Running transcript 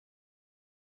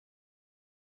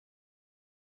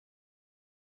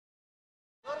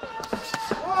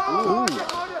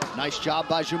Nice job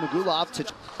by Zhumagulov to...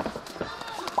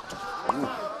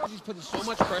 He's putting so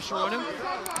much pressure on him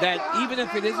that even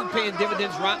if it isn't paying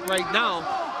dividends right now,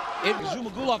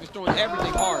 Zhumagulov is throwing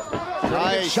everything hard.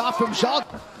 Nice shot from Jacques.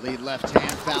 Lead left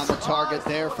hand found the target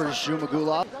there for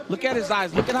Zhumagulov. Look at his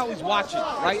eyes. Look at how he's watching,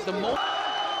 right? The moment.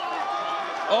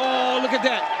 Oh, look at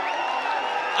that.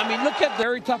 I mean, look at the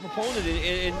very tough opponent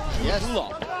in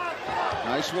Zhumagulov. Yes.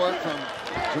 Nice work from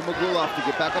Zhumagulov to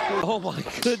get back up there. Oh, my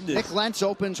goodness. Nick Lentz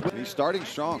opens with... He's starting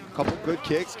strong. A couple good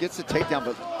kicks, gets the takedown,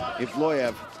 but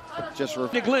Evloev just...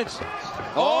 Nick Lentz.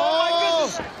 Oh, my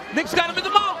goodness. Nick's got him in the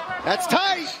mouth. That's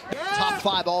tight. Yeah. Top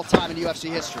 5 all-time in UFC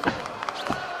history.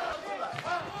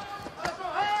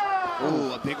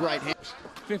 Ooh, a big right hand.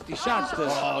 50 shots to...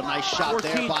 Oh, nice shot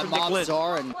there by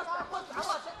Movsar. And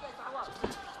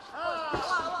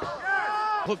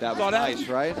that was nice,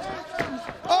 right?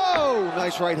 Oh,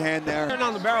 nice right hand there. Turn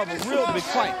on the barrel of a real big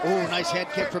fight. Oh, nice head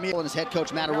kick from Evil, and his head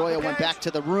coach Matt Arroyo went back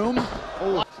to the room.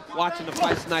 Oh. Watching the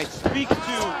fight tonight speaks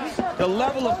to the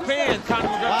level of fans Conor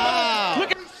McGregor. Wow.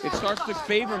 Look at it, starts to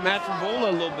favor Matt Frevola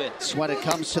a little bit. It's when it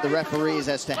comes to the referees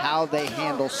as to how they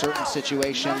handle certain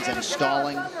situations and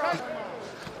stalling.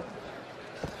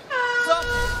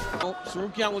 Oh,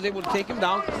 Sarukian was able to take him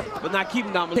down, but not keep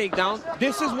him down, but take down.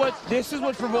 This is what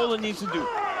Frevola needs to do.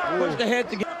 Push the head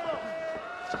to get.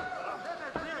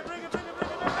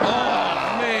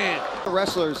 Oh man! The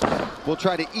wrestlers will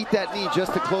try to eat that knee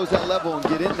just to close that level and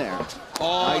get in there.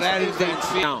 Oh, nice. That is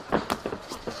down.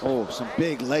 Oh, some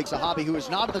big legs. Zahabi, who is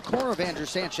not in the corner of Andrew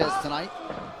Sanchez tonight.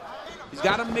 He's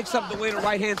got to mix up the way the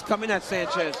right hand's coming at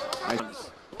Sanchez.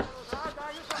 Nice.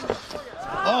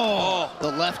 Oh,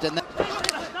 the left and then.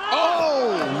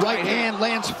 Oh, right hand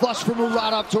lands flush from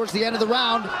Muradov towards the end of the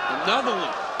round. Another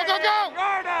one. Go, go, go!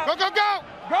 Go, go, go!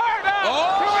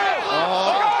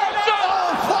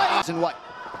 And what?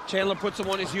 Chandler puts him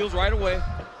on his heels right away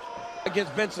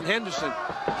against Benson Henderson.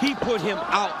 He put him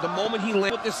out the moment he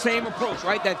landed with the same approach,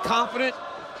 right? That confident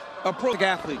approach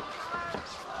athlete.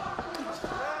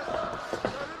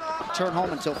 Turn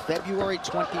home until February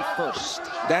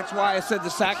 21st. That's why I said the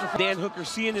sacrifice. Dan Hooker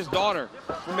seeing his daughter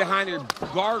from behind her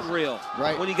guardrail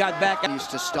right when he got back. He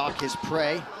used to stalk his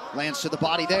prey. Lands to the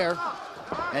body there.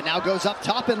 And now goes up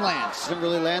top and lands. Hasn't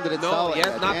really landed it no, solid.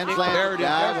 Yes, not there it is.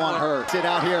 That one hurt. Sit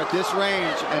out here at this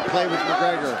range and play with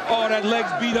McGregor. Oh, that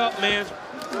leg's beat up, man.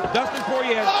 Dustin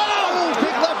Porьe has... Oh,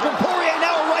 big left from Porьe.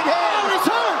 Now a right hand. Oh, he's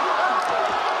hurt.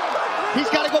 He's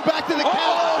got to go back to the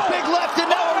count.